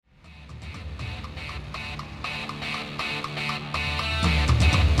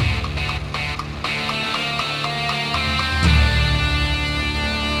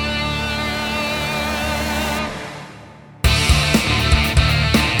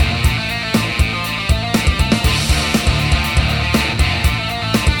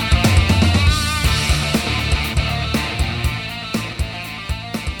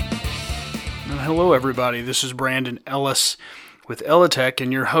Hello, everybody. This is Brandon Ellis with Elitech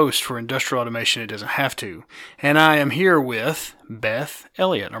and your host for Industrial Automation It Doesn't Have To. And I am here with Beth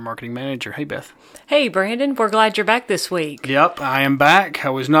Elliott, our marketing manager. Hey, Beth. Hey, Brandon. We're glad you're back this week. Yep, I am back. I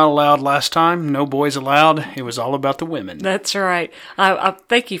was not allowed last time. No boys allowed. It was all about the women. That's right. I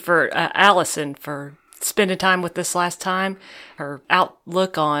thank you for Allison for spending time with us last time. Her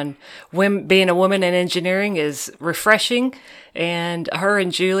outlook on being a woman in engineering is refreshing, and her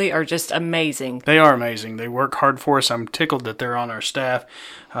and Julie are just amazing. They are amazing. They work hard for us. I'm tickled that they're on our staff.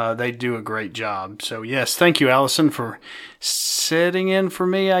 They do a great job. So, yes, thank you, Allison, for sitting in for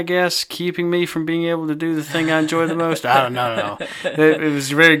me, I guess, keeping me from being able to do the thing I enjoy the most. I don't know. It was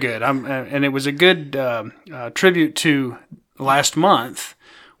very good. And it was a good tribute to last month,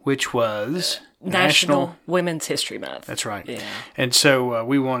 which was National Women's History Month. That's right. Yeah. And so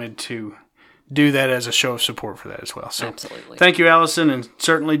we wanted to do that as a show of support for that as well. So absolutely. Thank you, Allison, and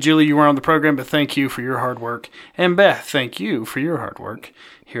certainly, Julie, you were on the program, but thank you for your hard work. And Beth, thank you for your hard work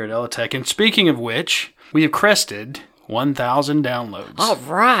here at Elitech. And speaking of which, we have crested 1,000 downloads. All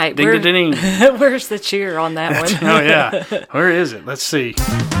right. Ding-a-ding. Where's the cheer on that one? Oh, yeah. Where is it? Let's see.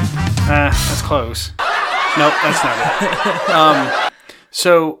 That's close. Nope, that's not it.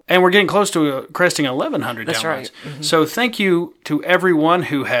 And we're getting close to cresting 1,100 That's downloads. right. Mm-hmm. So thank you to everyone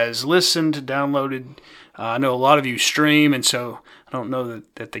who has listened, downloaded. I know a lot of you stream, and so I don't know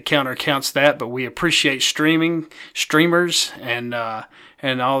that the counter counts that, but we appreciate streamers, and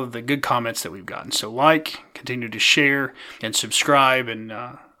all of the good comments that we've gotten. So continue to share, and subscribe, and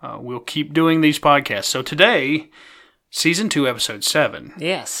we'll keep doing these podcasts. So today, Season 2, Episode 7.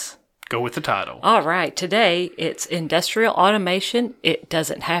 Yes. Go with the title. All right. Today, it's Industrial Automation. It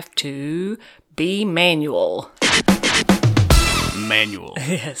doesn't have to be manual. Manual.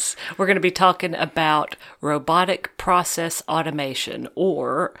 Yes. We're going to be talking about Robotic Process Automation,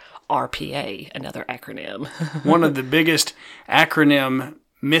 or RPA, another acronym. One of the biggest acronym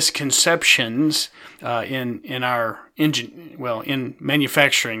misconceptions in the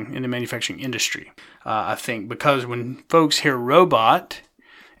manufacturing industry. I think because when folks hear robot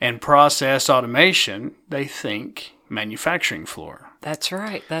and process automation, they think manufacturing floor. That's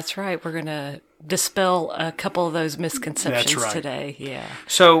right. That's right. We're going to dispel a couple of those misconceptions today. Yeah.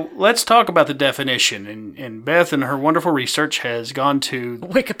 So let's talk about the definition. And Beth, in her wonderful research, has gone to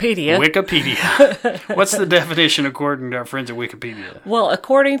Wikipedia. What's the definition according to our friends at Wikipedia? Well,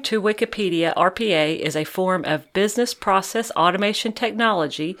 according to Wikipedia, RPA is a form of business process automation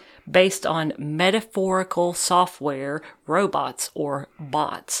technology based on metaphorical software, robots or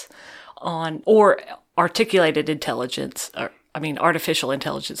bots, or articulated intelligence, artificial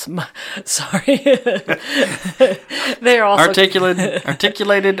intelligence. Sorry. They're also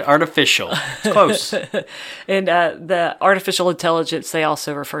articulated artificial. It's close. And the artificial intelligence, they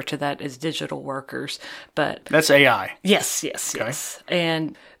also refer to that as digital workers, but that's AI. Yes.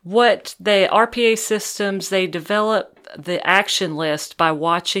 And what the RPA systems, they develop the action list by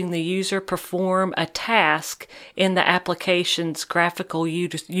watching the user perform a task in the application's graphical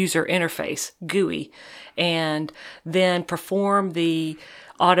user interface, GUI, and then perform the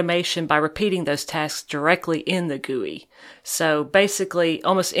automation by repeating those tasks directly in the GUI. So basically,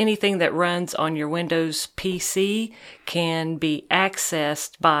 almost anything that runs on your Windows PC can be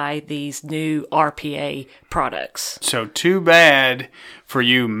accessed by these new RPA products. So too bad for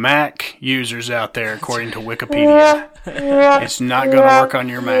you Mac users out there, according to Wikipedia. It's not going to work on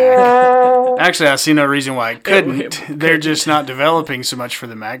your Mac. Actually, I see no reason why it couldn't. They're just not developing so much for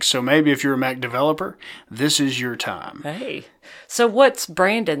the Mac. So maybe if you're a Mac developer, this is your time. Hey. So what's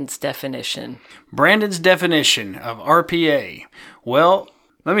Brandon's definition? Brandon's definition of RPA. Well,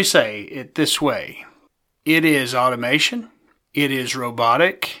 let me say it this way. It is automation, it is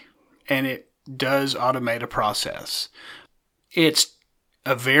robotic, and it does automate a process. It's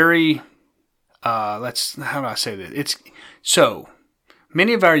a very, how do I say this? So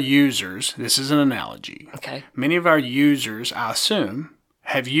many of our users, this is an analogy. Okay. Many of our users, I assume,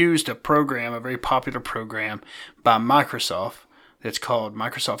 have used a very popular program by Microsoft that's called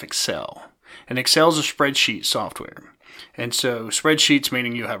Microsoft Excel. And Excel is a spreadsheet software. And so spreadsheets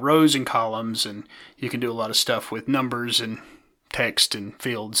meaning you have rows and columns, and you can do a lot of stuff with numbers and text and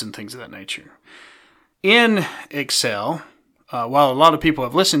fields and things of that nature. In Excel, while a lot of people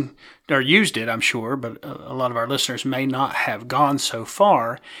have listened or used it, I'm sure, but a lot of our listeners may not have gone so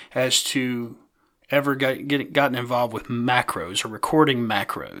far as to ever gotten involved with macros or recording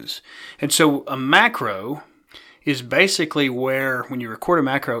macros. And so a macro is basically where, when you record a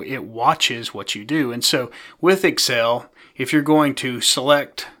macro, it watches what you do. And so with Excel, if you're going to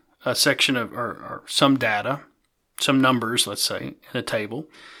select a section of or some data, some numbers, let's say, in a table,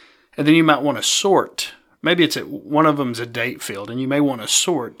 And then you might want to sort. Maybe one of them's a date field, and you may want to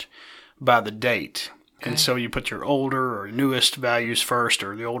sort by the date. Okay. And so you put your older or newest values first,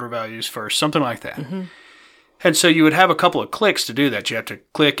 or the older values first, something like that. Mm-hmm. And so you would have a couple of clicks to do that. You have to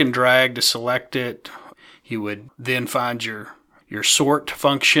click and drag to select it. You would then find your sort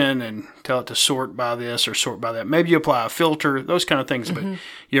function and tell it to sort by this or sort by that. Maybe you apply a filter, those kind of things. Mm-hmm. But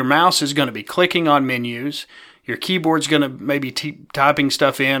your mouse is going to be clicking on menus. Your keyboard's going to maybe typing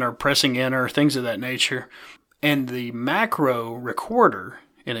stuff in or pressing enter, things of that nature. And the macro recorder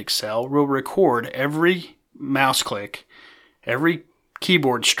in Excel will record every mouse click, every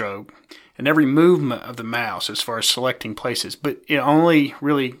keyboard stroke, and every movement of the mouse as far as selecting places. But it only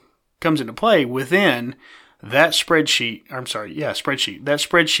really comes into play within that spreadsheet. That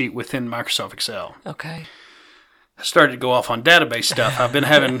spreadsheet within Microsoft Excel. Okay. I started to go off on database stuff. I've been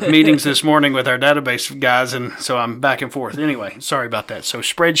having meetings this morning with our database guys, and so I'm back and forth. Anyway, sorry about that. So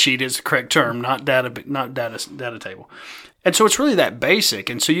spreadsheet is the correct term, not data table. And so it's really that basic,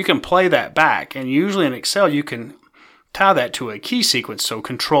 and so you can play that back. And usually in Excel, you can tie that to a key sequence. So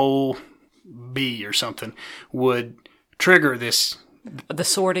Control B or something would trigger this. The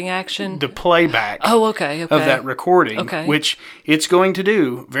sorting action? The playback of that recording, which it's going to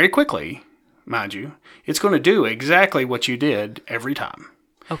do very quickly, mind you. It's going to do exactly what you did every time.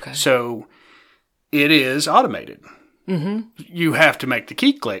 Okay. So it is automated. Mm-hmm. You have to make the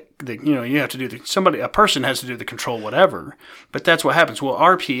key click. You have to do a person has to do the control whatever, but that's what happens. Well,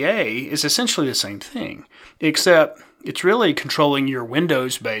 RPA is essentially the same thing, except it's really controlling your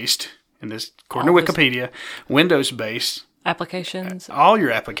Windows-based, and this according to Wikipedia, Windows-based applications. All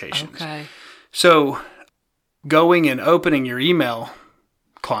your applications. Okay. So going and opening your email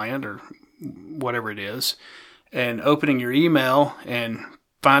client or whatever it is, and opening your email and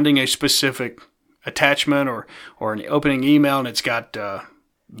finding a specific attachment or an opening email and it's got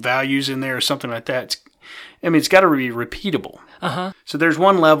values in there or something like that. It's got to be repeatable. Uh-huh. So there's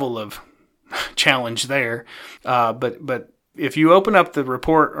one level of challenge there. But if you open up the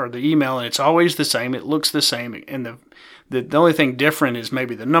report or the email and it's always the same, it looks the same, and the only thing different is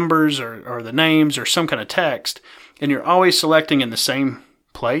maybe the numbers or the names or some kind of text, and you're always selecting in the same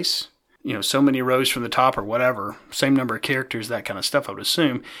place, so many rows from the top or whatever, same number of characters, that kind of stuff, I would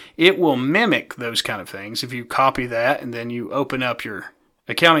assume, it will mimic those kind of things. If you copy that and then you open up your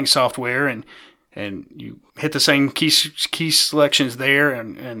accounting software and you hit the same key selections there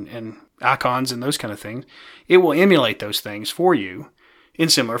and icons and those kind of things, it will emulate those things for you in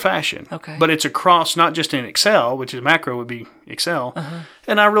similar fashion. Okay. But it's across, not just in Excel, which is macro would be Excel. Uh-huh.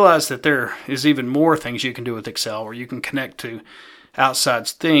 And I realize that there is even more things you can do with Excel where you can connect to outside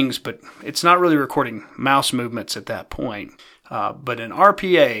things, but it's not really recording mouse movements at that point. But an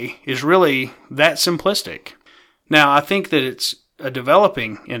RPA is really that simplistic. Now, I think that it's a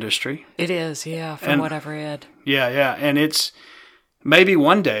developing industry. It is, yeah, from what I've read. Yeah, and it's maybe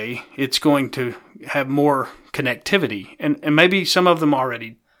one day it's going to have more connectivity, and maybe some of them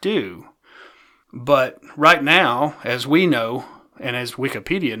already do. But right now, as we know, and as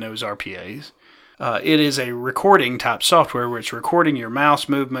Wikipedia knows RPAs, it is a recording type software where it's recording your mouse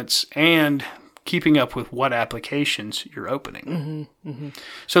movements and keeping up with what applications you're opening. Mm-hmm, mm-hmm.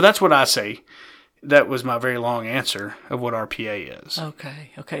 So that's what I say. That was my very long answer of what RPA is. Okay.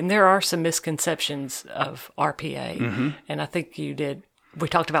 And there are some misconceptions of RPA, mm-hmm. and I think we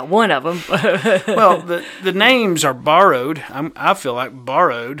talked about one of them. Well, the names are borrowed, I feel like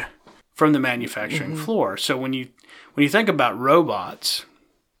borrowed from the manufacturing mm-hmm. floor. So when you think about robots,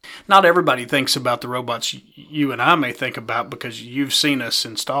 not everybody thinks about the robots you and I may think about because you've seen us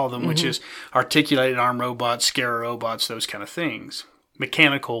install them, mm-hmm. which is articulated arm robots, Scara robots, those kind of things.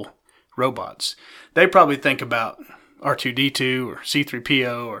 Mechanical robots. They probably think about R2-D2 or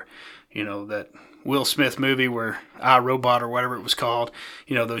C-3PO or, that Will Smith movie where iRobot or whatever it was called,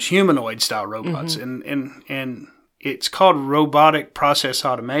 those humanoid style robots. Mm-hmm. And it's called robotic process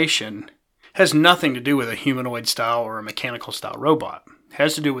automation. It has nothing to do with a humanoid style or a mechanical style robot. It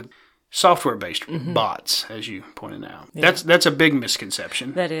has to do with software-based mm-hmm. bots, as you pointed out. Yeah. That's a big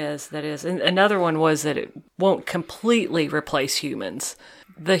misconception. That is. And another one was that it won't completely replace humans.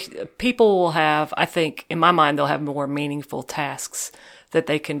 The people will have, I think, in my mind, they'll have more meaningful tasks that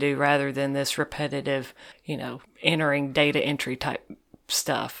they can do rather than this repetitive, entering data entry type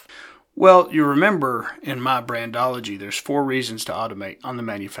stuff. Well, you remember in my brandology, there's 4 reasons to automate on the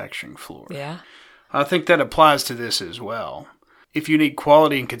manufacturing floor. Yeah. I think that applies to this as well. If you need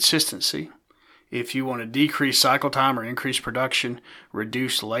quality and consistency, if you want to decrease cycle time or increase production,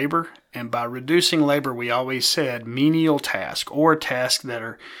 reduce labor. And by reducing labor, we always said menial tasks or tasks that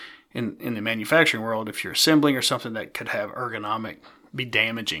are in the manufacturing world, if you're assembling or something that could have ergonomic be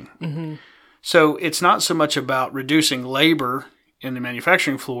damaging. Mm-hmm. So it's not so much about reducing labor in the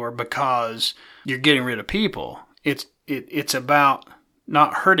manufacturing floor because you're getting rid of people. It's about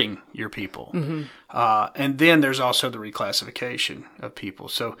not hurting your people. Mm-hmm. And then there's also the reclassification of people.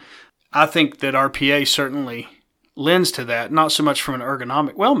 So I think that RPA certainly lends to that, not so much from an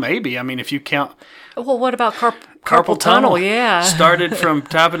ergonomic. Well, maybe. I mean, if you count. Well, what about carpal tunnel? Yeah. Started from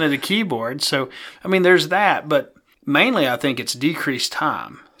typing at a keyboard. So, I mean, there's that. But mainly, I think it's decreased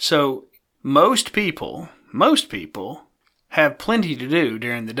time. So most people have plenty to do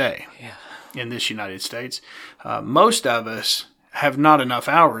during the day in this United States. Most of us have not enough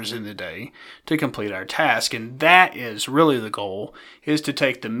hours in the day to complete our task. And that is really the goal, is to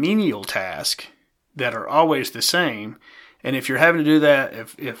take the menial task that are always the same. And if you're having to do that,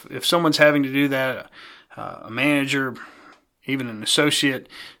 if someone's having to do that, a manager, even an associate,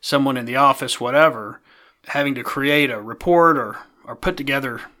 someone in the office, whatever, having to create a report or put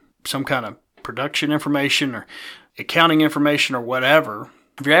together some kind of production information or accounting information or whatever,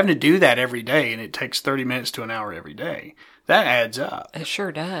 if you're having to do that every day and it takes 30 minutes to an hour every day, that adds up. It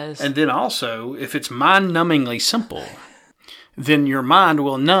sure does. And then also, if it's mind-numbingly simple, then your mind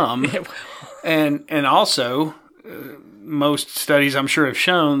will numb. It will. And also, most studies I'm sure have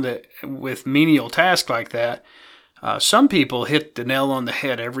shown that with menial tasks like that, some people hit the nail on the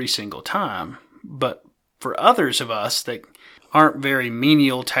head every single time. But for others of us that aren't very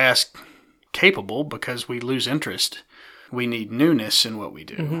menial task capable because we lose interest, we need newness in what we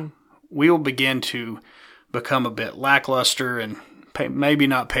do. Mm-hmm. We will begin to become a bit lackluster and maybe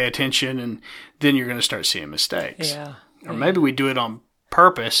not pay attention, and then you're going to start seeing mistakes. Yeah. Or maybe we do it on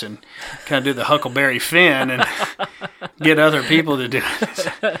purpose and kind of do the Huckleberry Finn and get other people to do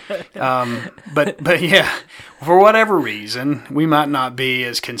it. But yeah, for whatever reason, we might not be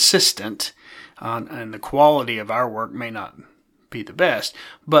as consistent, and the quality of our work may not be the best.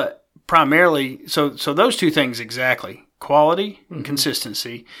 But primarily, so those two things exactly: quality and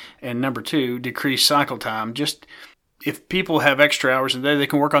consistency, and number two, decreased cycle time. Just if people have extra hours in the day, they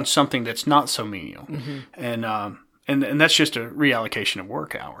can work on something that's not so menial. Mm-hmm. And that's just a reallocation of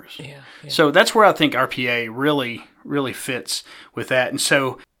work hours. Yeah. So that's where I think RPA really, really fits with that. And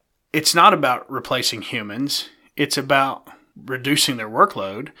so it's not about replacing humans. It's about reducing their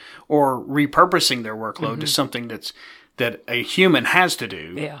workload or repurposing their workload to something that a human has to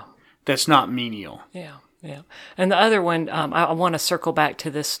do. Yeah. That's not menial. Yeah. Yeah. And the other one, I want to circle back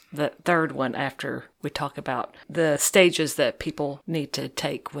to the third one after we talk about the stages that people need to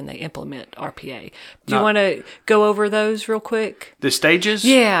take when they implement RPA. Do you want to go over those real quick? The stages?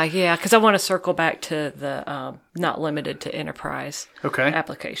 Yeah. Because I want to circle back to the not limited to enterprise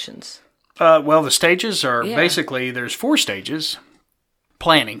applications. Well, the stages are basically, there's 4 stages.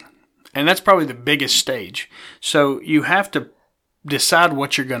 Planning. And that's probably the biggest stage. So you have to decide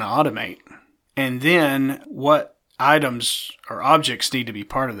what you're going to automate. And then what items or objects need to be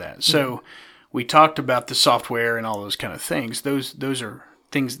part of that. So we talked about the software and all those kind of things. Those are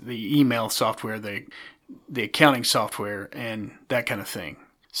things, the email software, the accounting software, and that kind of thing.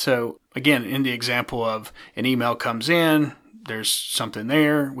 So again, in the example of an email comes in, there's something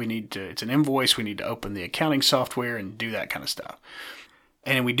there. It's an invoice. We need to open the accounting software and do that kind of stuff.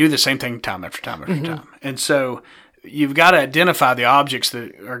 And we do the same thing time after time after time. And so you've got to identify the objects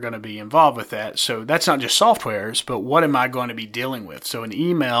that are going to be involved with that. So that's not just softwares, but what am I going to be dealing with? So an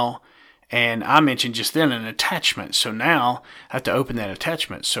email, and I mentioned just then an attachment. So now I have to open that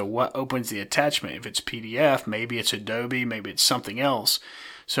attachment. So what opens the attachment? If it's PDF, maybe it's Adobe, maybe it's something else.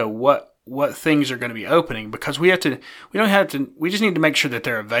 So what things are going to be opening? Because we just need to make sure that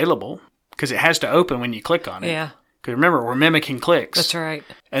they're available, because it has to open when you click on it. Yeah. Because remember, we're mimicking clicks. That's right.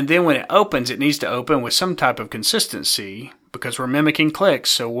 And then when it opens, it needs to open with some type of consistency, because we're mimicking clicks.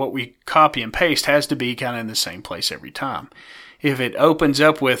 So what we copy and paste has to be kind of in the same place every time. If it opens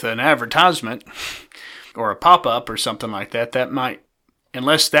up with an advertisement or a pop-up or something like that, that might,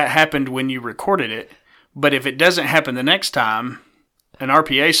 unless that happened when you recorded it. But if it doesn't happen the next time, an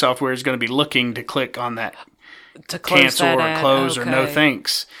RPA software is going to be looking to click on that to cancel or close or no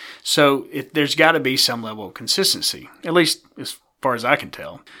thanks. So there's got to be some level of consistency, at least as far as I can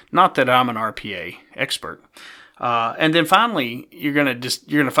tell. Not that I'm an RPA expert. And then finally, you're going to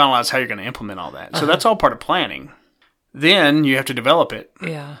finalize how you're going to implement all that. So that's all part of planning. Then you have to develop it.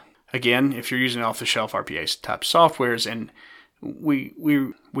 Yeah. Again, if you're using off-the-shelf RPA type softwares, and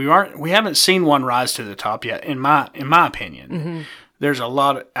we haven't seen one rise to the top yet, in my opinion. Mm-hmm. There's a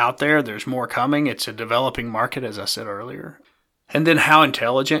lot out there. There's more coming. It's a developing market, as I said earlier. And then how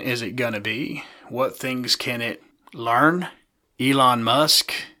intelligent is it going to be? What things can it learn? Elon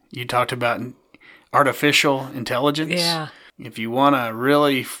Musk, you talked about artificial intelligence. Yeah. if you want to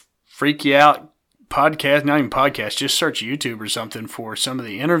really freak you out, podcast, not even podcast, just search YouTube or something for some of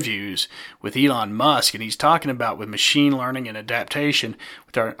the interviews with Elon Musk. And he's talking about with machine learning and adaptation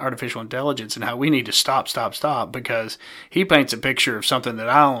with our artificial intelligence and how we need to stop, because he paints a picture of something that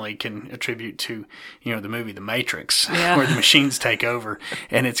I only can attribute to, the movie The Matrix, where the machines take over.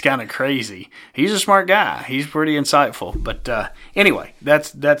 And it's kind of crazy. He's a smart guy. He's pretty insightful. But anyway,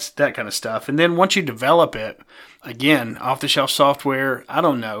 that's that kind of stuff. And then once you develop it, again, off-the-shelf software, I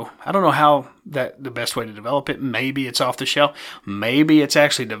don't know how the best way to develop it. Maybe it's off-the-shelf. Maybe it's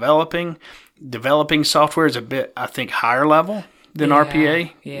actually developing. Developing software is a bit, I think, higher level than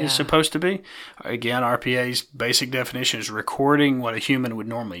RPA is supposed to be. Again, RPA's basic definition is recording what a human would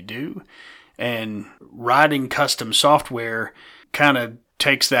normally do. And writing custom software kind of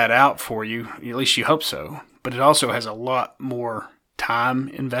takes that out for you. At least you hope so. But it also has a lot more time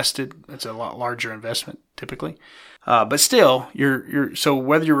invested. It's a lot larger investment typically. But still, so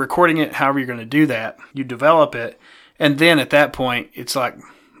whether you're recording it, however you're going to do that, you develop it. And then at that point, it's like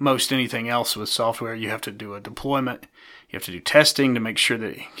most anything else with software. You have to do a deployment. You have to do testing to make sure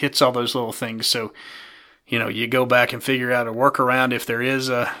that it hits all those little things. So, you go back and figure out a workaround if there is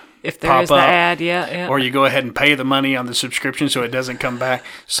the ad, or you go ahead and pay the money on the subscription so it doesn't come back,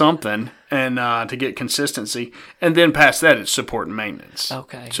 something, and to get consistency. And then past that, it's support and maintenance.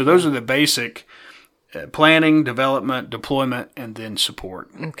 Okay. So those are the basic planning, development, deployment, and then support.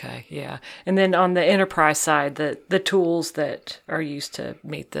 Okay, yeah. And then on the enterprise side, the tools that are used to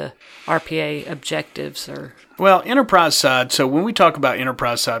meet the RPA objectives are... Well, enterprise side, so when we talk about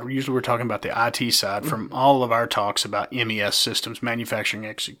enterprise side, we're talking about the IT side from all of our talks about MES systems, manufacturing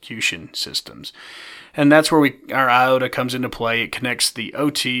execution systems. And that's where our IOTA comes into play. It connects the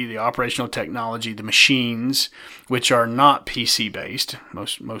OT, the operational technology, the machines, which are not PC-based,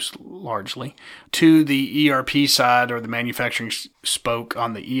 most largely, to the ERP side or the manufacturing spoke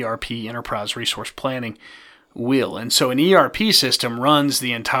on the ERP, Enterprise Resource Planning, wheel. And so an ERP system runs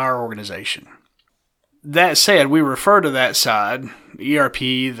the entire organization. That said, we refer to that side, ERP,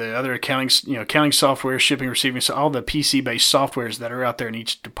 the other accounting software, shipping, receiving, so all the PC-based softwares that are out there in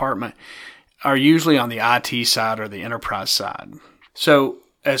each department are usually on the IT side or the enterprise side. So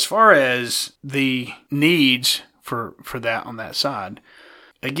as far as the needs for that on that side,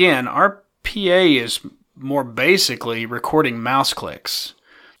 again, RPA is more basically recording mouse clicks.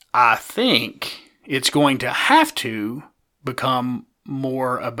 I think it's going to have to become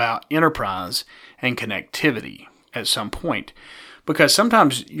more about enterprise and connectivity at some point, because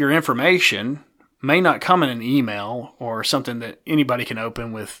sometimes your information may not come in an email or something that anybody can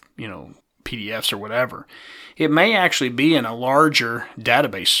open with, PDFs or whatever. It may actually be in a larger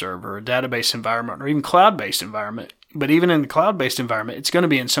database server, a database environment, or even cloud-based environment. But even in the cloud-based environment, it's going to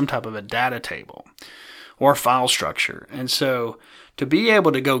be in some type of a data table or file structure. And so to be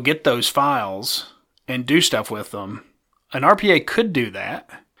able to go get those files and do stuff with them, an RPA could do that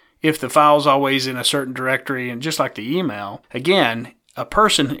if the file's always in a certain directory. And just like the email, again, a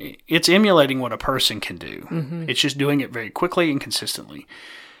person, it's emulating what a person can do. Mm-hmm. It's just doing it very quickly and consistently.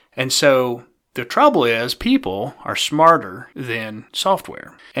 And so the trouble is people are smarter than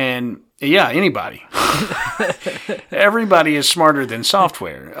software. And yeah, anybody. Everybody is smarter than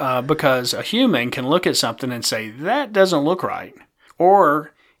software because a human can look at something and say, that doesn't look right.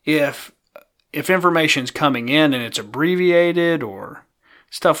 Or if information's coming in and it's abbreviated or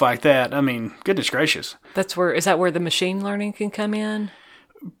stuff like that, I mean, goodness gracious. Is that where the machine learning can come in?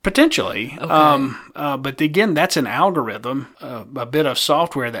 Potentially. Okay. But again, that's an algorithm, a bit of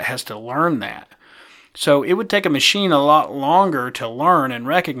software that has to learn that. So it would take a machine a lot longer to learn and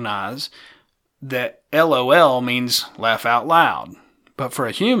recognize that LOL means laugh out loud. But for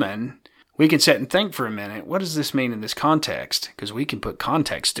a human, we can sit and think for a minute, what does this mean in this context? Because we can put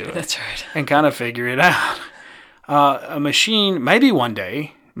context to it. That's right. And kind of figure it out. A machine, maybe one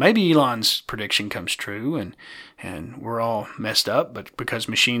day, maybe Elon's prediction comes true and we're all messed up, but because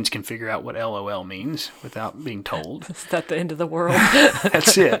machines can figure out what LOL means without being told. Is that the end of the world?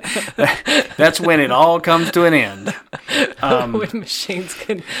 That's it. That's when it all comes to an end. When machines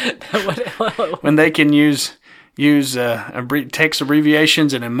can know what LOL. When they can use text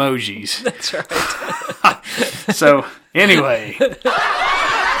abbreviations and emojis. That's right. So anyway,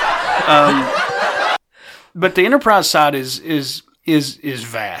 but the enterprise side is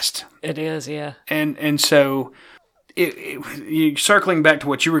vast. It is, yeah. And so you circling back to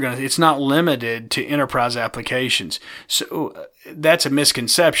what you were going to say, it's not limited to enterprise applications. So that's a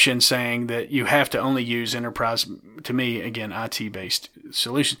misconception saying that you have to only use enterprise, to me, again, IT-based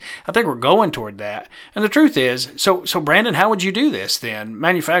solutions. I think we're going toward that. And the truth is, so Brandon, how would you do this then?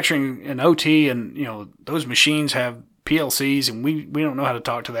 Manufacturing and OT and, those machines have PLCs, and we don't know how to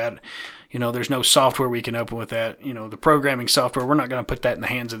talk to that. There's no software we can open with that. The programming software, we're not going to put that in the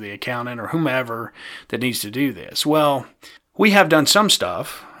hands of the accountant or whomever that needs to do this. Well, we have done some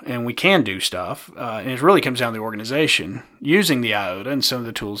stuff, and we can do stuff, and it really comes down to the organization using the IOTA and some of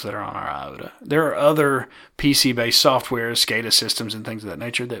the tools that are on our IOTA. There are other PC-based software, SCADA systems, and things of that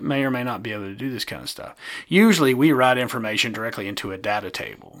nature that may or may not be able to do this kind of stuff. Usually, we write information directly into a data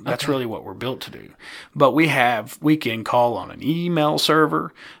table. That's really what we're built to do. But we can call on an email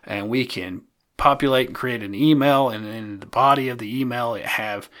server, and we can populate and create an email, and in the body of the email, it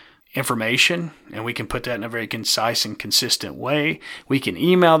have information, and we can put that in a very concise and consistent way. We can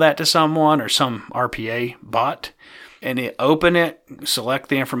email that to someone or some RPA bot, and open it, select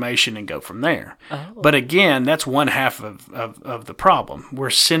the information, and go from there. Oh. But again, that's one half of the problem. We're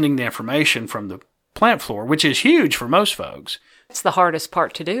sending the information from the plant floor, which is huge for most folks. It's the hardest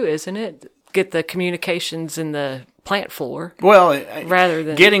part to do, isn't it? Get the communications in the plant floor. Well, rather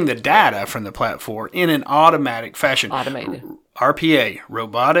than getting the data from the plant floor in an automatic fashion. Automated. RPA,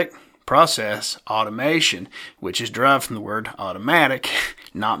 robotic process automation, which is derived from the word automatic,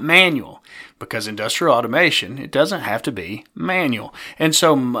 not manual, because industrial automation, it doesn't have to be manual. And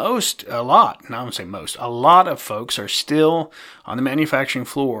so a lot of folks are still on the manufacturing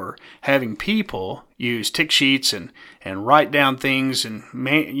floor having people use tick sheets and write down things and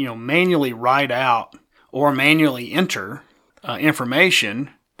manually write out or manually enter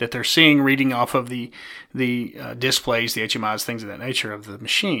information that they're seeing reading off of the displays, the HMIs, things of that nature of the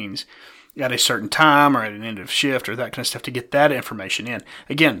machines at a certain time or at an end of shift or that kind of stuff to get that information in.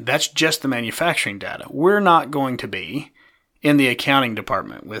 Again, that's just the manufacturing data. We're not going to be in the accounting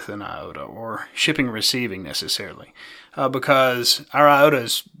department with an IOTA or shipping and receiving necessarily because our IOTA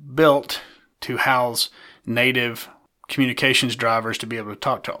is built to house native communications drivers to be able to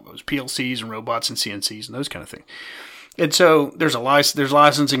talk to all those PLCs and robots and CNCs and those kind of things. And so there's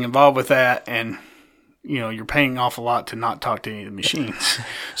licensing involved with that, and you're paying off a lot to not talk to any of the machines.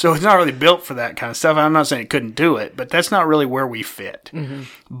 So it's not really built for that kind of stuff. I'm not saying it couldn't do it, but that's not really where we fit. Mm-hmm.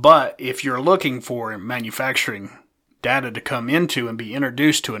 But if you're looking for manufacturing data to come into and be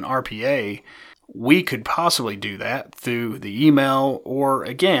introduced to an RPA, we could possibly do that through the email, or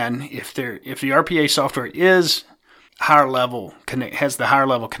again, if the RPA software is has the higher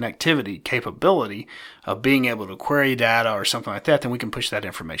level connectivity capability of being able to query data or something like that, then we can push that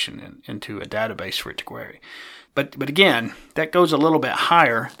information into a database for it to query. But again, that goes a little bit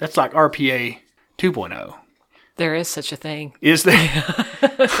higher. That's like RPA 2.0. There is such a thing. Is there?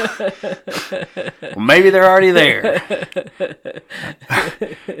 Well, maybe they're already there.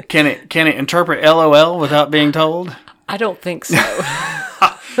 Can it interpret LOL without being told? I don't think so.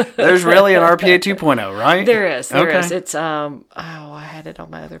 There's really an RPA 2.0, right? There is. There is. It's I had it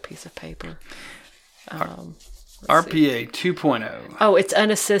on my other piece of paper. RPA 2.0. Oh, it's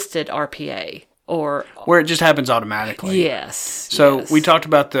unassisted RPA, or where it just happens automatically. Yes. So we talked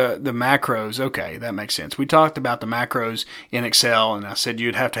about the macros. Okay, that makes sense. We talked about the macros in Excel, and I said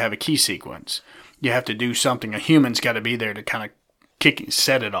you'd have to have a key sequence. You have to do something. A human's got to be there to kind of kick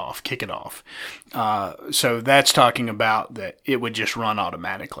it off. So that's talking about that it would just run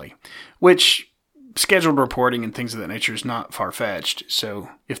automatically, which scheduled reporting and things of that nature is not far-fetched. So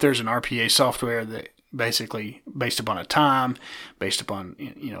if there's an RPA software that basically based upon a time, based upon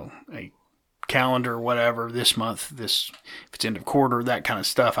a calendar, whatever, this month, if it's end of quarter, that kind of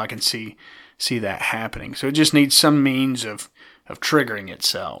stuff, I can see that happening. So it just needs some means of triggering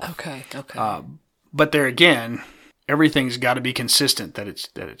itself. Okay. But there again, everything's got to be consistent that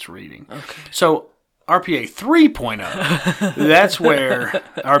it's reading. Okay. So RPA 3.0, that's where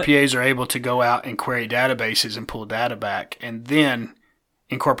RPAs are able to go out and query databases and pull data back and then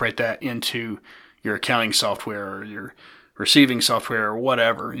incorporate that into your accounting software or your receiving software or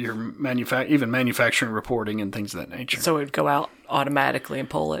whatever, your even manufacturing reporting and things of that nature. So it would go out automatically and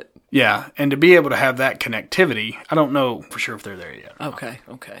pull it. Yeah, and to be able to have that connectivity, I don't know for sure if they're there yet. Okay.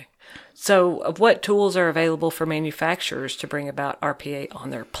 So what tools are available for manufacturers to bring about RPA on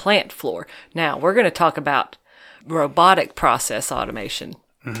their plant floor? Now, we're going to talk about robotic process automation.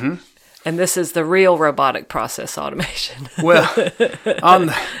 Mm-hmm. And this is the real robotic process automation. Well, on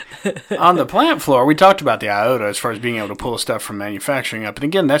the plant floor, we talked about the IOTA as far as being able to pull stuff from manufacturing up. And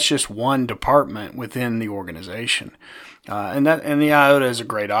again, that's just one department within the organization. And the IOTA is a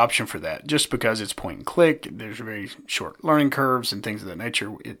great option for that, just because it's point and click. There's very short learning curves and things of that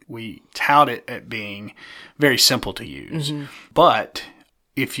nature. We tout it at being very simple to use. Mm-hmm. But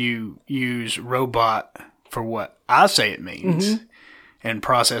if you use robot for what I say it means, mm-hmm. and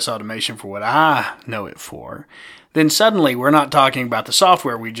process automation for what I know it for, then suddenly we're not talking about the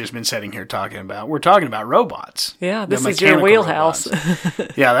software we've just been sitting here talking about. We're talking about robots. Yeah, The this is your mechanical wheelhouse.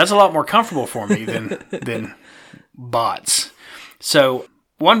 robots. Yeah, that's a lot more comfortable for me than bots. So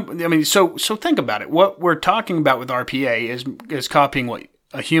so think about it. What we're talking about with RPA is copying what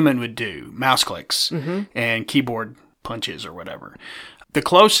a human would do, mouse clicks and keyboard punches or whatever. The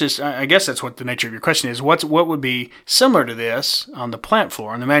closest, I guess that's what the nature of your question is, what would be similar to this on the plant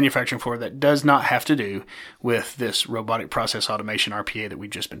floor, on the manufacturing floor, that does not have to do with this robotic process automation, RPA, that we've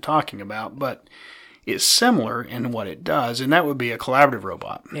just been talking about, but is similar in what it does, and that would be a collaborative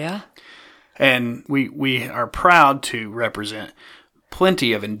robot. Yeah. And we are proud to represent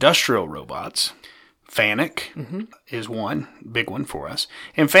plenty of industrial robots. FANUC is one, big one for us.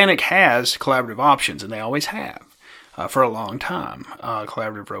 And FANUC has collaborative options, and they always have. For a long time,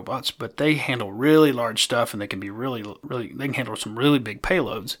 collaborative robots, but they handle really large stuff, and they can be really, they can handle some really big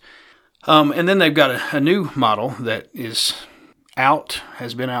payloads. And then they've got a new model that is out,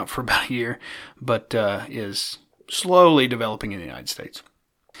 has been out for about a year, but is slowly developing in the United States.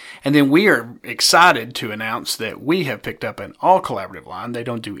 And then we are excited to announce that we have picked up an all collaborative line. They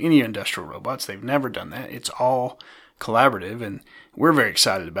don't do any industrial robots. They've never done that. It's all collaborative, and we're very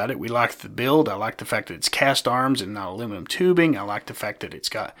excited about it. We like the build. I like the fact that it's cast arms and not aluminum tubing. I like the fact that it's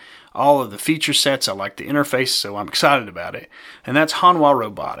got all of the feature sets. I like the interface, so I'm excited about it. And that's Hanwha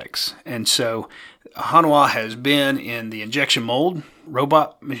Robotics. And so Hanwha has been in the injection mold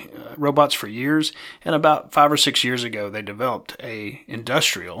robots for years, and about 5 or 6 years ago they developed a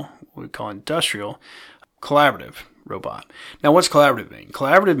industrial, what we call industrial, collaborative robot. Now, what's collaborative mean?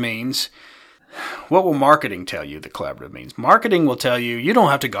 Collaborative means, what will marketing tell you that collaborative means? Marketing will tell you you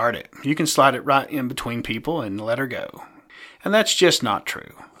don't have to guard it. You can slide it right in between people and let her go. And that's just not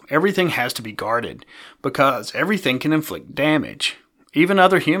true. Everything has to be guarded because everything can inflict damage, even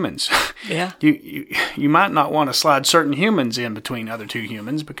other humans. Yeah. You might not want to slide certain humans in between other two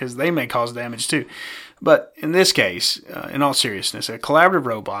humans because they may cause damage too. But in this case, in all seriousness, a collaborative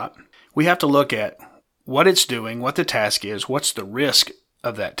robot, we have to look at what it's doing, what the task is, what's the risk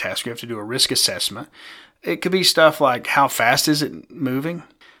of that task. We have to do a risk assessment. It could be stuff like, how fast is it moving?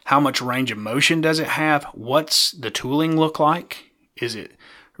 How much range of motion does it have? What's the tooling look like? Is it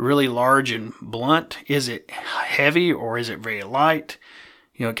really large and blunt? Is it heavy or is it very light?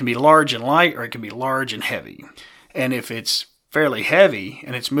 It can be large and light, or it can be large and heavy. And if it's fairly heavy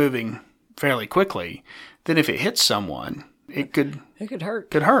and it's moving fairly quickly, then if it hits someone, it could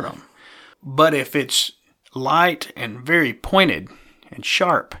hurt. Could hurt them. But if it's light and very pointed and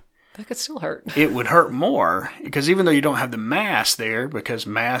sharp, that could still hurt. It would hurt more, because even though you don't have the mass there, because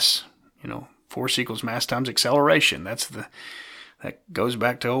mass, force equals mass times acceleration. That goes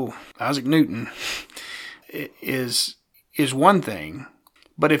back to old Isaac Newton. It is one thing.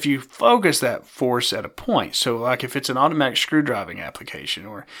 But if you focus that force at a point, so like if it's an automatic screwdriving application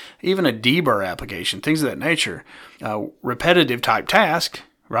or even a deburr application, things of that nature, repetitive type task,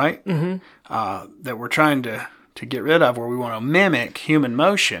 right? That we're trying to get rid of, where we want to mimic human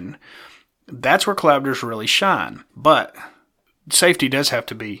motion, that's where collaborators really shine. But safety does have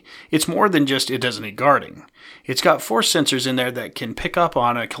to be, it's more than just, it doesn't need guarding. It's got force sensors in there that can pick up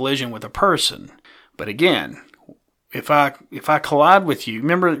on a collision with a person. But again, if I collide with you,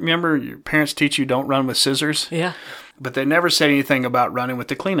 remember your parents teach you don't run with scissors? Yeah. But they never said anything about running with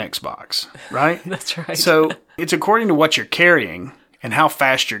the Kleenex box, right? That's right. So it's according to what you're carrying and how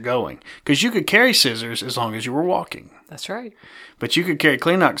fast you're going. Because you could carry scissors as long as you were walking. That's right. But you could carry a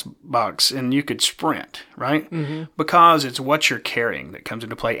Kleenex box and you could sprint, right? Because it's what you're carrying that comes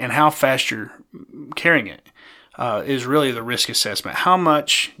into play, and how fast you're carrying it is really the risk assessment. How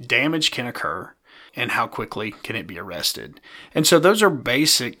much damage can occur and how quickly can it be arrested? And so those are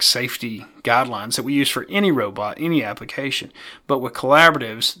basic safety guidelines that we use for any robot, any application. But with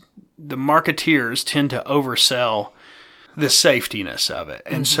collaboratives, the marketeers tend to oversell the safetiness of it.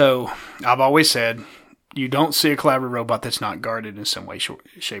 And so I've always said, you don't see a collaborative robot that's not guarded in some way,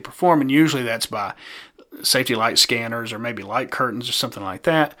 shape, or form. And usually that's by safety light scanners or maybe light curtains or something like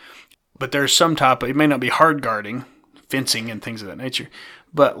that. But there's some type of, it may not be hard guarding, fencing and things of that nature,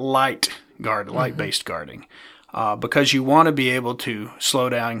 but light-based guarding. Because you want to be able to slow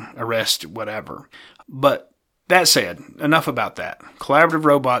down, arrest, whatever. But that said, enough about that. Collaborative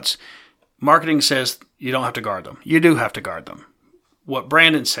robots, marketing says you don't have to guard them. You do have to guard them. What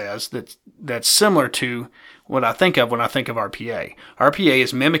Brandon says, that's similar to what I think of when I think of RPA. RPA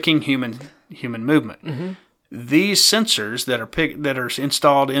is mimicking human movement. These sensors that are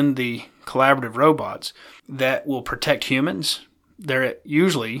installed in the collaborative robots that will protect humans, they're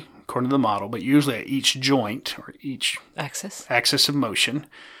usually according to the model, but usually at each joint or each axis of motion.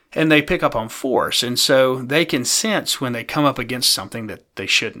 And they pick up on force. And so they can sense when they come up against something that they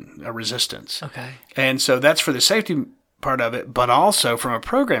shouldn't, a resistance. Okay. And so that's for the safety part of it. But also from a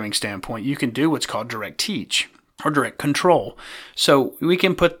programming standpoint, you can do what's called direct teach or direct control. So we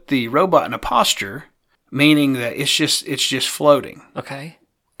can put the robot in a posture, meaning that it's just floating. Okay.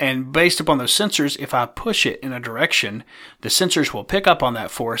 And based upon those sensors, if I push it in a direction, the sensors will pick up on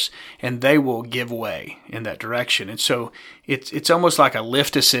that force and they will give way in that direction. And so it's almost like a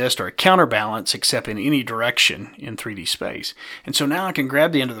lift assist or a counterbalance, except in any direction in 3D space. And so now I can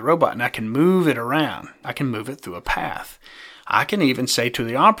grab the end of the robot and I can move it around. I can move it through a path. I can even say to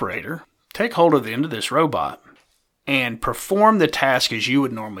the operator, take hold of the end of this robot and perform the task as you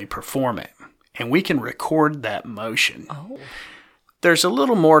would normally perform it. And we can record that motion. Oh. There's a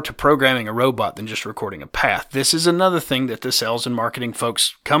little more to programming a robot than just recording a path. This is another thing that the sales and marketing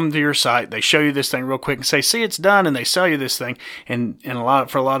folks come to your site, they show you this thing real quick and say, see, it's done, and they sell you this thing. And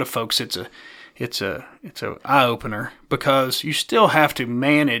for a lot of folks, it's a eye opener, because you still have to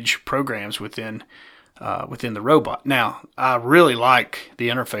manage programs within the robot. Now, I really like the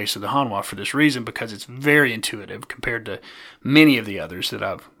interface of the Hanwha for this reason, because it's very intuitive compared to many of the others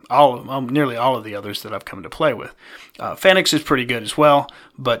that nearly all of the others that I've come to play with. Fanuc is pretty good as well,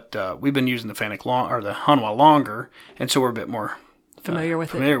 but we've been using the Hanwha longer, and so we're a bit more familiar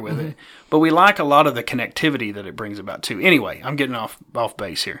with it. But we like a lot of the connectivity that it brings about too. Anyway, I'm getting off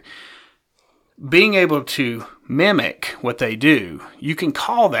base here. Being able to mimic what they do, you can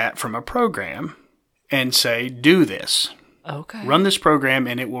call that from a program and say, do this. Okay. Run this program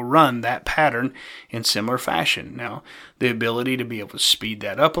and it will run that pattern in similar fashion. Now, the ability to be able to speed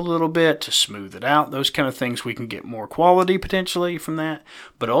that up a little bit, to smooth it out, those kind of things, we can get more quality potentially from that.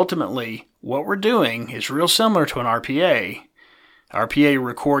 But ultimately, what we're doing is real similar to an RPA. RPA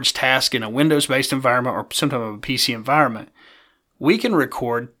records tasks in a Windows-based environment or sometimes a PC environment. We can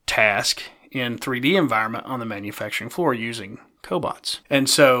record tasks in 3D environment on the manufacturing floor using cobots. And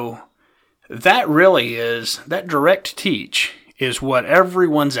so that really is, that direct teach is what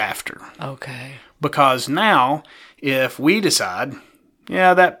everyone's after. Okay. Because now, if we decide,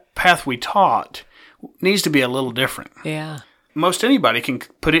 that path we taught needs to be a little different. Yeah. Most anybody can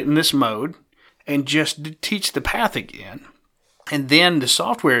put it in this mode and just teach the path again. And then the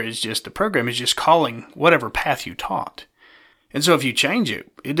software the program is just calling whatever path you taught. And so if you change it,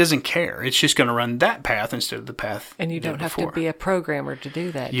 it doesn't care. It's just going to run that path instead of the path. And you don't have to be a programmer to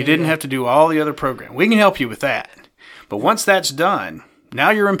do that. You didn't have to do all the other programming. We can help you with that. But once that's done,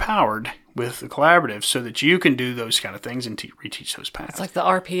 now you're empowered with the collaborative so that you can do those kind of things and reteach those paths. It's like the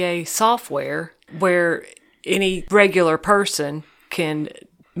RPA software where any regular person can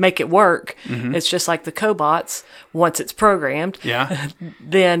make it work. Mm-hmm. It's just like the cobots. Once it's programmed,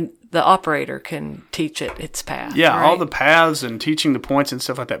 then the operator can teach it its path. Yeah, right? All the paths and teaching the points and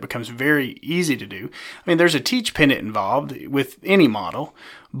stuff like that becomes very easy to do. I mean, there's a teach pendant involved with any model,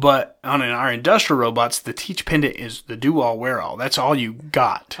 but on our industrial robots, the teach pendant is the do-all, wear-all. That's all you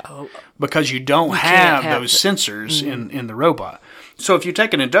got because you don't have those sensors in the robot. So if you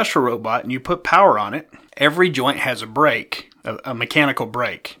take an industrial robot and you put power on it, every joint has a brake, a mechanical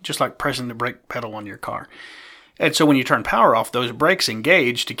brake, just like pressing the brake pedal on your car. And so when you turn power off, those brakes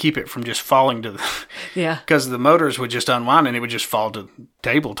engage to keep it from just falling to the... Yeah. Because the motors would just unwind and it would just fall to the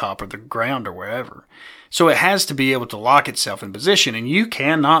tabletop or the ground or wherever. So it has to be able to lock itself in position, and you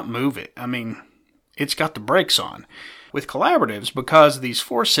cannot move it. I mean, it's got the brakes on. With collaboratives, because of these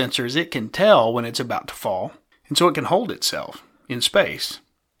force sensors, it can tell when it's about to fall, and so it can hold itself in space.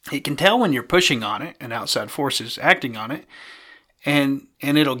 It can tell when you're pushing on it, and outside forces acting on it, and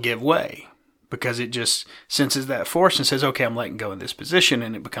it'll give way. Because it just senses that force and says, okay, I'm letting go in this position,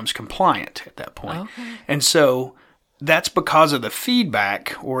 and it becomes compliant at that point. Okay. And so that's because of the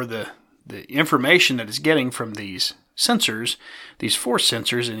feedback or the information that it's getting from these sensors, these force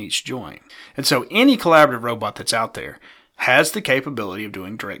sensors in each joint. And so any collaborative robot that's out there has the capability of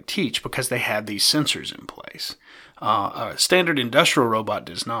doing direct teach because they have these sensors in place. A standard industrial robot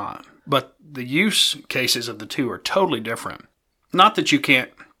does not. But the use cases of the two are totally different. Not that you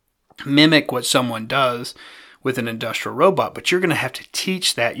can't mimic what someone does with an industrial robot, but you're going to have to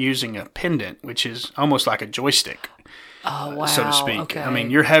teach that using a pendant, which is almost like a joystick, so to speak. Okay. I mean,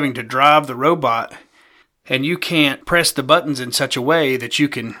 you're having to drive the robot, and you can't press the buttons in such a way that you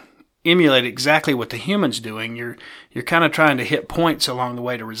can emulate exactly what the human's doing. You're kind of trying to hit points along the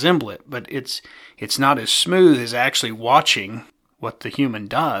way to resemble it, but it's not as smooth as actually watching what the human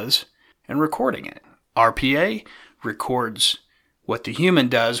does and recording it. RPA records what the human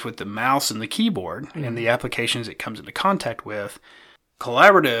does with the mouse and the keyboard and the applications it comes into contact with.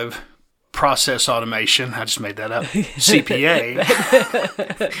 collaborative process automation, I just made that up, CPA.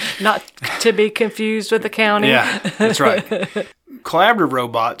 Not to be confused with accounting. Yeah, that's right. Collaborative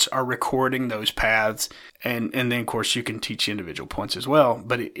robots are recording those paths, and then, of course, you can teach individual points as well,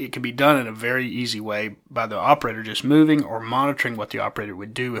 but it can be done in a very easy way by the operator just moving or monitoring what the operator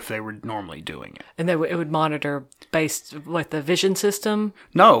would do if they were normally doing it. And it would monitor based with the vision system?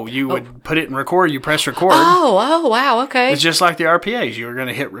 No, you would put it in record, you press record. Oh, wow, okay. It's just like the RPAs. You're going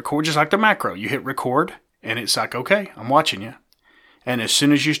to hit record, just like the macro. You hit record, and it's like, okay, I'm watching you. And as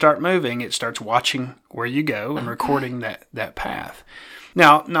soon as you start moving, it starts watching where you go and recording that path.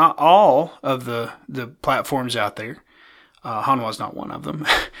 Now, not all of the platforms out there, Hanwha's not one of them,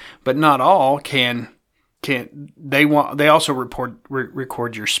 but not all they also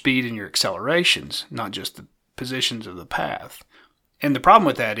record your speed and your accelerations, not just the positions of the path. And the problem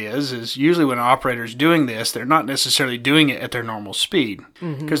with that is usually when an operator is doing this, they're not necessarily doing it at their normal speed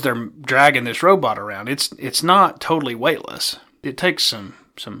because they're dragging this robot around. It's not totally weightless. It takes some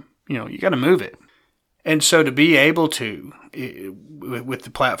you got to move it. And so to be able to, with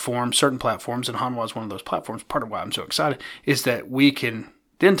the platform, certain platforms, and Hanwha is one of those platforms, part of why I'm so excited, is that we can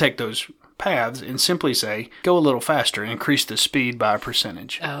then take those paths and simply say, go a little faster and increase the speed by a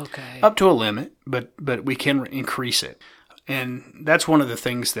percentage. Okay. Up to a limit, but we can increase it. And that's one of the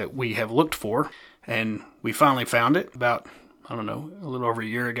things that we have looked for, and we finally found it about, a little over a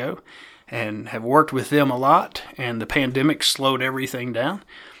year ago, and have worked with them a lot, and the pandemic slowed everything down.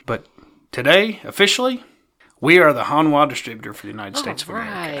 But today, officially, we are the Hanwha distributor for the United States of America.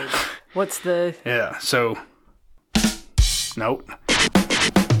 Right. What's the... Yeah, so... Nope.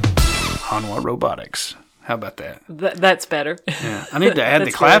 Hanwha Robotics. How about that? That's better. Yeah, I need to add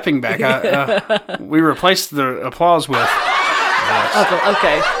the clapping back. We replaced the applause with...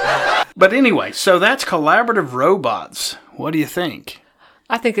 Okay. But anyway, so that's collaborative robots. What do you think?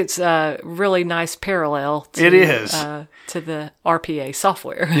 I think it's a really nice parallel to, it is. To the RPA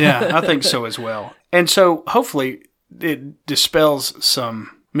software. Yeah, I think so as well. And so hopefully it dispels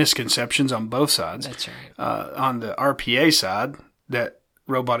some misconceptions on both sides. That's right. On the RPA side, that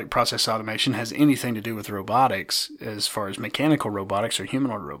robotic process automation has anything to do with robotics as far as mechanical robotics or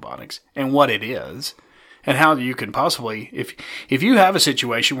humanoid robotics and what it is and how you can possibly, if you have a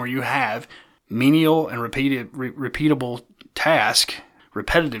situation where you have menial and repeatable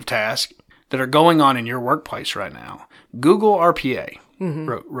repetitive tasks that are going on in your workplace right now, Google RPA,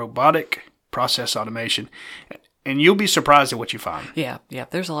 robotic process automation, and you'll be surprised at what you find. Yeah.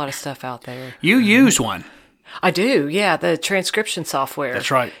 There's a lot of stuff out there. You use one. I do, yeah, the transcription software.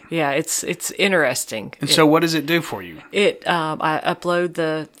 That's right. Yeah, it's interesting. And so what does it do for you? I upload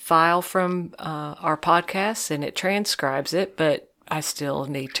the file from our podcast, and it transcribes it, but I still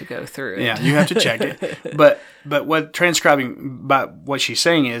need to go through it. Yeah, you have to check it. But what transcribing, by what she's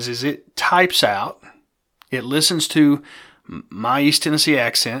saying is it types out, it listens to my East Tennessee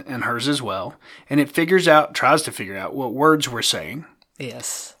accent and hers as well, and it tries to figure out what words we're saying.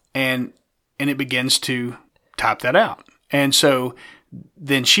 Yes. And it begins to type that out. And so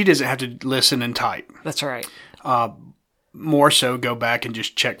then she doesn't have to listen and type. That's right. More so go back and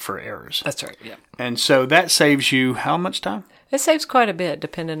just check for errors. That's right, yeah. And so that saves you how much time? It saves quite a bit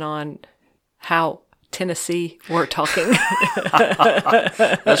depending on how Tennessee we're talking.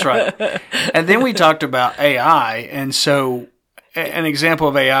 That's right. And then we talked about AI. And so an example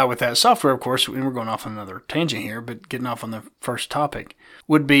of AI with that software, of course, and we're going off on another tangent here, but getting off on the first topic,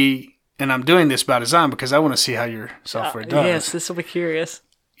 would be, and I'm doing this by design because I want to see how your software does. Yes, this will be curious.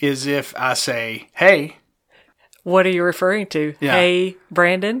 Is if I say, hey. What are you referring to? Yeah. Hey,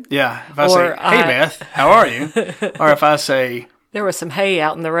 Brandon? Yeah. If I say, hey, Beth, how are you? Or if I say... There was some hay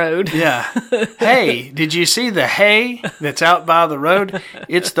out in the road. Yeah. Hey, did you see the hay that's out by the road?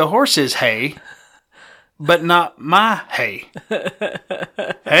 It's the horse's hay, but not my hay.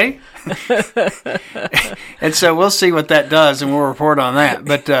 Hey? And so we'll see what that does, and we'll report on that.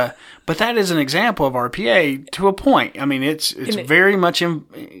 But that is an example of RPA to a point. I mean, it's very much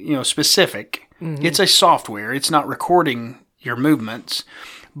specific. Mm-hmm. It's a software. It's not recording your movements,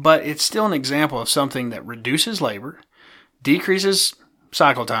 but it's still an example of something that reduces labor, decreases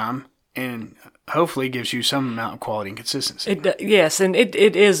cycle time, and hopefully gives you some amount of quality and consistency. Yes, and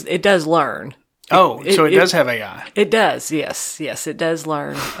it does learn. So it does have AI. It does, yes, it does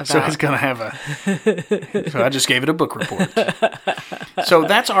learn. So it's going to have so I just gave it a book report. So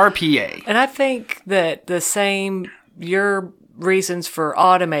that's RPA. And I think that your reasons for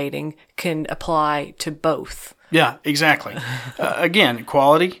automating can apply to both. Yeah, exactly. Again,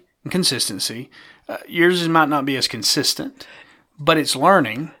 quality and consistency. Yours might not be as consistent, but it's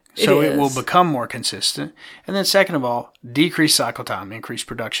learning So it will become more consistent. And then second of all, decrease cycle time, increase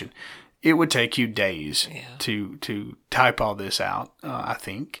production. It would take you days to type all this out, I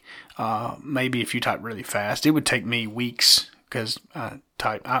think. Maybe if you type really fast. It would take me weeks because I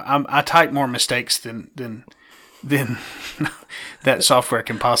type more mistakes than that software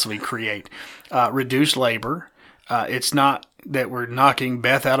can possibly create. Reduce labor. It's not that we're knocking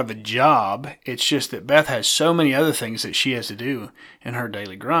Beth out of a job. It's just that Beth has so many other things that she has to do in her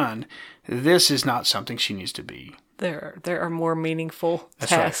daily grind. This is not something she needs to be. There are more meaningful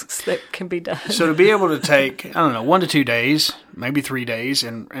tasks that can be done. So to be able to take, 1 to 2 days, maybe 3 days,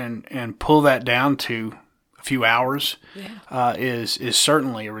 and pull that down to a few hours is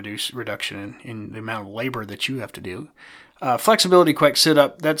certainly a reduction in the amount of labor that you have to do. Flexibility quick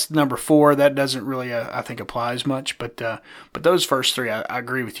sit-up, that's number 4. That doesn't really, I think, apply as much. But those first 3, I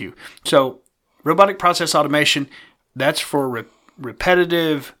agree with you. So robotic process automation, that's for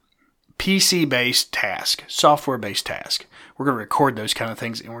repetitive PC-based task, software-based task. We're going to record those kind of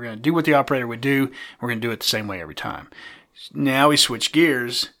things, and we're going to do what the operator would do. We're going to do it the same way every time. Now we switch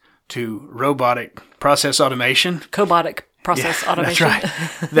gears to robotic process automation. Cobotic process automation.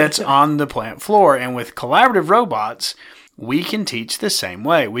 That's right. That's on the plant floor. And with collaborative robots, we can teach the same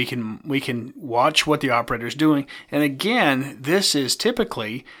way. We can watch what the operator is doing. And again, this is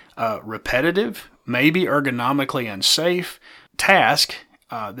typically a repetitive, maybe ergonomically unsafe task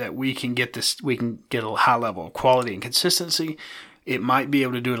that we can get a high level of quality and consistency. It might be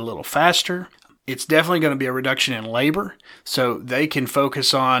able to do it a little faster. It's definitely going to be a reduction in labor, so they can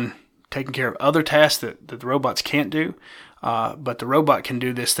focus on taking care of other tasks that the robots can't do. But the robot can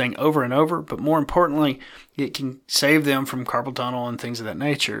do this thing over and over. But more importantly, it can save them from carpal tunnel and things of that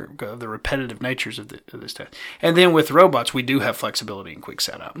nature, the repetitive natures of this task. And then with robots, we do have flexibility and quick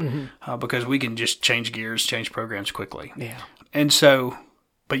setup because we can just change gears, change programs quickly. Yeah. And so,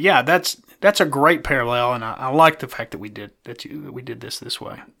 but yeah, that's a great parallel, and I like the fact that we did this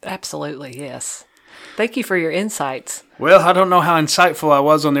way. Absolutely, yes. Thank you for your insights. Well, I don't know how insightful I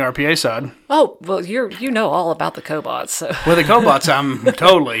was on the RPA side. Oh, well, you know all about the cobots. So. Well, the cobots, I'm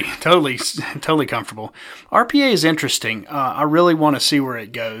totally comfortable. RPA is interesting. I really want to see where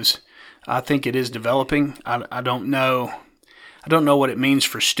it goes. I think it is developing. I don't know what it means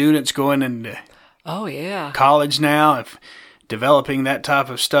for students going into college now. If developing that type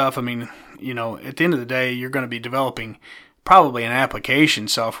of stuff, I mean, at the end of the day, you're going to be developing probably an application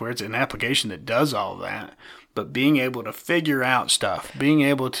software. It's an application that does all of that. But being able to figure out stuff, being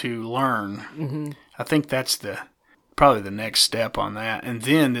able to learn, I think that's probably the next step on that. And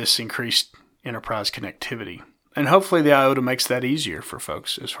then this increased enterprise connectivity. And hopefully the IOTA makes that easier for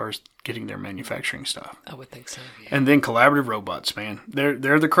folks as far as getting their manufacturing stuff. I would think so, yeah. And then collaborative robots, man.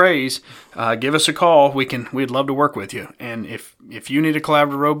 They're the craze. Give us a call. We'd love to work with you. And if you need a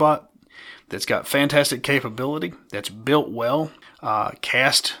collaborative robot that's got fantastic capability, that's built well,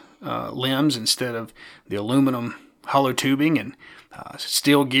 cast limbs instead of the aluminum hollow tubing and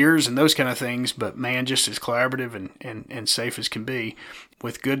steel gears and those kind of things, but man, just as collaborative and safe as can be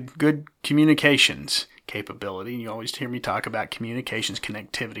with good communications capability. And you always hear me talk about communications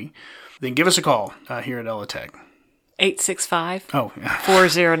connectivity. Then give us a call here at ELATEC.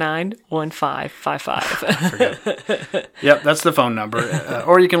 865-409-1555. Yep, that's the phone number.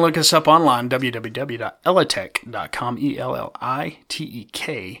 Or you can look us up online, www.elatec.com,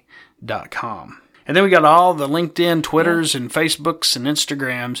 ELLITEK.com. And then we got all the LinkedIn, Twitters, and Facebooks and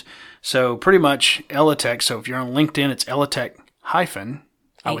Instagrams. So pretty much ELATEC. So if you're on LinkedIn, it's ELATEC hyphen.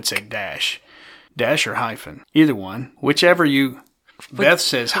 I would say dash or hyphen. Either one. Whichever you... Beth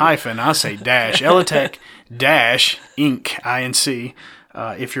says hyphen, I say dash. ELATEC dash Inc. INC.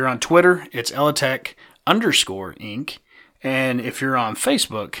 If you're on Twitter, it's ELATEC _Inc. And if you're on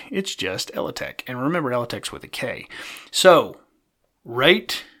Facebook, it's just ELATEC. And remember, ELATEC's with a K. So,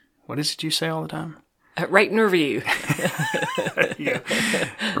 rate, what is it you say all the time? Rate and review. Yeah.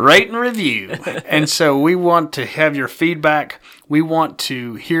 Rate and review. And so we want to have your feedback. We want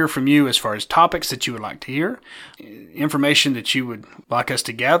to hear from you as far as topics that you would like to hear, information that you would like us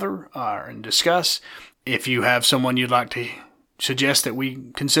to gather and discuss. If you have someone you'd like to suggest that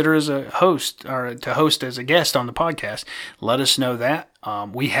we consider as a host or to host as a guest on the podcast, let us know that.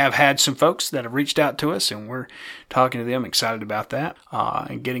 We have had some folks that have reached out to us, and we're talking to them, excited about that,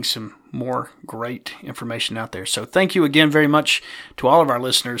 and getting some more great information out there. So thank you again very much to all of our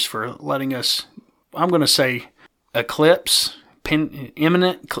listeners for letting us, I'm going to say, imminent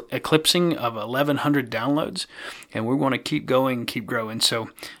eclipsing of 1,100 downloads, and we want to keep going, keep growing. So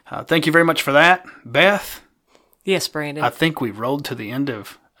thank you very much for that. Beth? Yes, Brandon. I think we've rolled to the end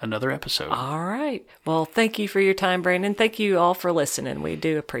of another episode. All right. Well, thank you for your time, Brandon. Thank you all for listening. We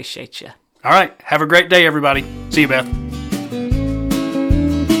do appreciate you. All right. Have a great day, everybody. See you, Beth.